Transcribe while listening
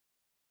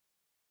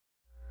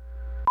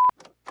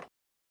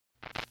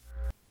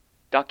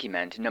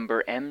Document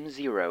number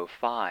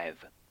M05.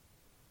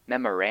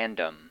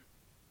 Memorandum.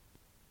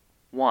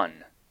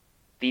 1.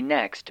 The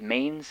next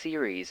main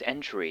series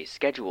entry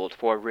scheduled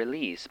for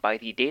release by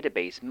the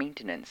database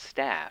maintenance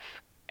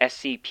staff,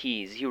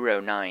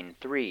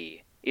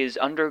 SCP-093, is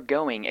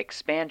undergoing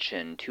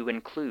expansion to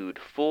include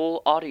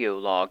full audio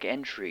log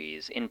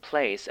entries in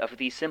place of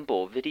the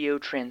simple video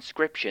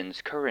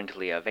transcriptions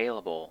currently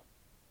available.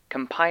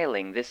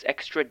 Compiling this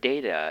extra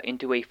data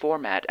into a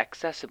format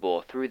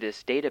accessible through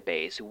this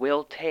database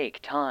will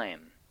take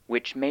time,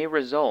 which may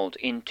result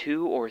in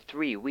 2 or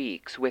 3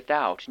 weeks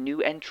without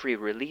new entry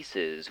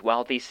releases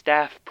while the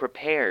staff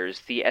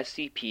prepares the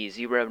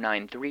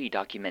SCP-093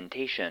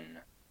 documentation.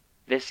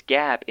 This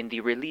gap in the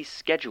release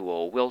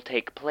schedule will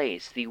take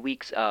place the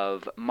weeks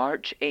of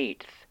March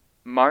 8th,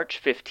 March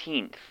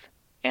 15th,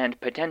 and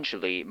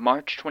potentially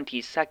March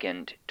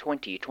 22nd,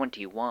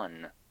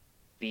 2021.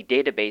 The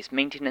database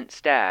maintenance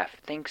staff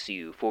thanks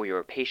you for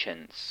your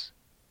patience.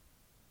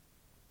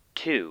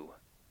 2.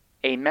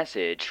 A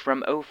message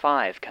from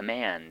 05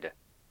 Command.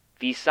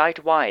 The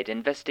site-wide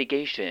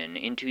investigation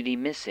into the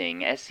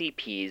missing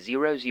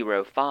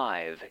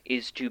SCP-005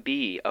 is to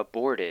be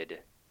aborted.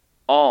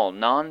 All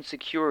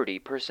non-security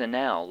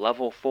personnel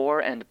level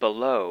 4 and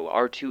below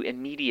are to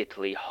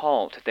immediately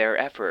halt their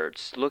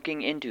efforts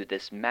looking into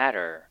this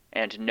matter,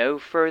 and no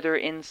further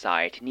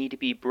insight need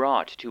be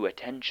brought to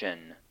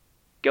attention.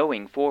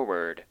 Going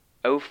forward,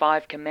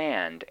 05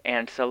 Command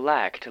and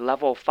select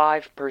Level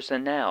 5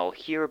 personnel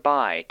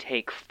hereby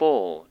take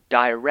full,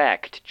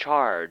 direct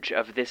charge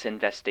of this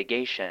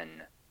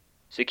investigation.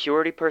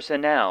 Security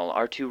personnel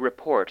are to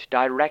report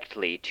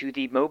directly to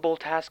the Mobile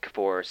Task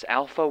Force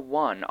Alpha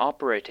 1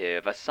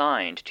 operative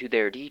assigned to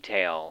their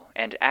detail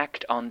and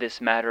act on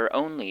this matter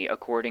only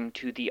according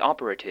to the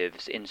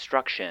operative's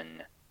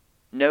instruction.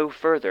 No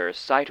further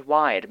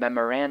site-wide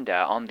memoranda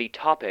on the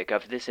topic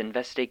of this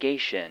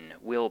investigation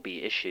will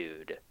be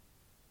issued.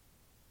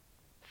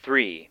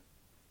 3.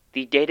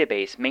 The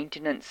database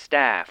maintenance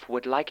staff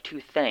would like to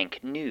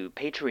thank new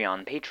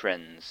Patreon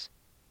patrons: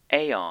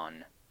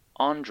 Aeon,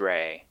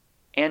 Andre,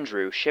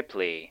 Andrew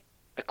Shipley,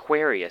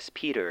 Aquarius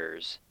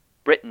Peters,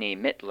 Brittany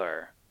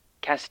Mittler,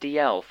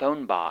 Castiel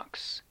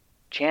Phonebox,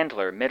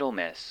 Chandler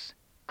Middlemiss,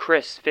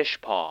 Chris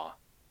Fishpaw,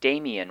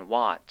 Damian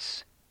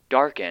Watts,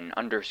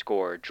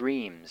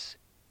 Darken_Dreams,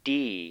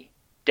 D,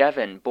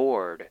 Devin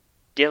Board,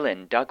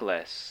 Dylan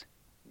Douglas,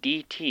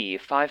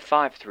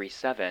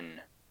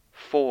 DT5537,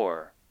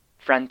 4,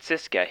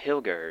 Francisca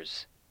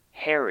Hilgers,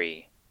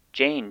 Harry,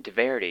 Jane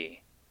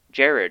DeVerdi,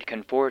 Jared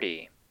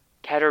Conforti,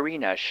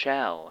 Katarina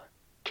Schell,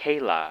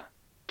 Kayla,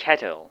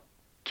 Kettle,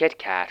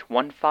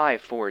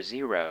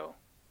 KitKat1540,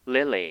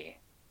 Lily,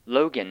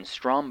 Logan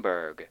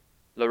Stromberg,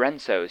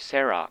 Lorenzo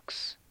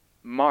Serox,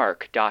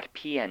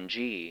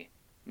 Mark.png,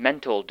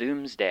 Mental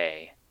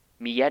Doomsday,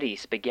 Mieti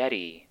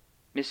Spaghetti,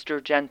 Mr.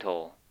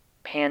 Gentle,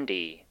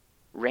 Pandy,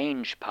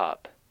 Range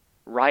Pup,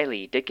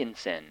 Riley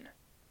Dickinson,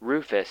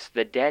 Rufus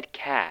the Dead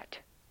Cat,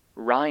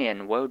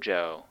 Ryan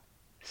Wojo,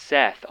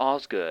 Seth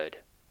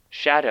Osgood,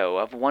 Shadow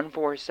of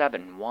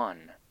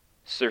 1471,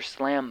 Sir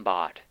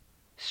Slambot,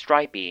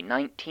 Stripey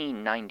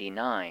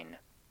 1999,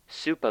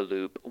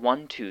 Supaloop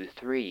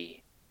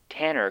 123,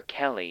 Tanner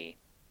Kelly,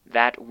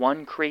 That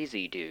One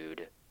Crazy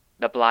Dude,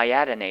 The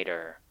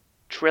Blyadinator,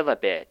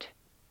 Trilobit,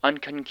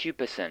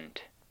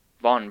 Unconcupiscent,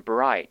 Von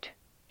Bright,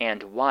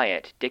 and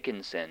Wyatt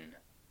Dickinson.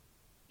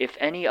 If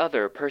any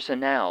other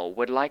personnel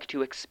would like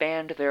to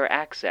expand their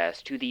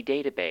access to the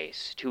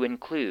database to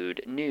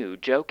include new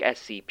joke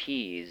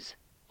SCPs,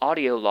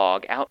 audio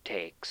log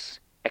outtakes,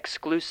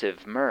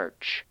 exclusive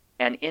merch,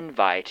 an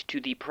invite to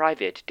the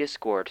private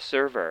Discord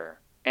server,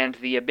 and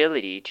the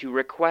ability to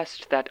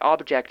request that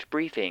object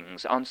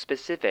briefings on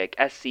specific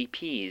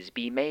SCPs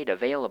be made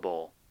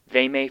available,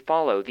 they may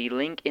follow the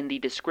link in the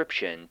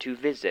description to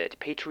visit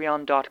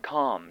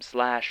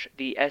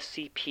patreon.com/the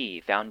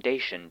SCP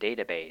Foundation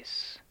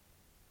database.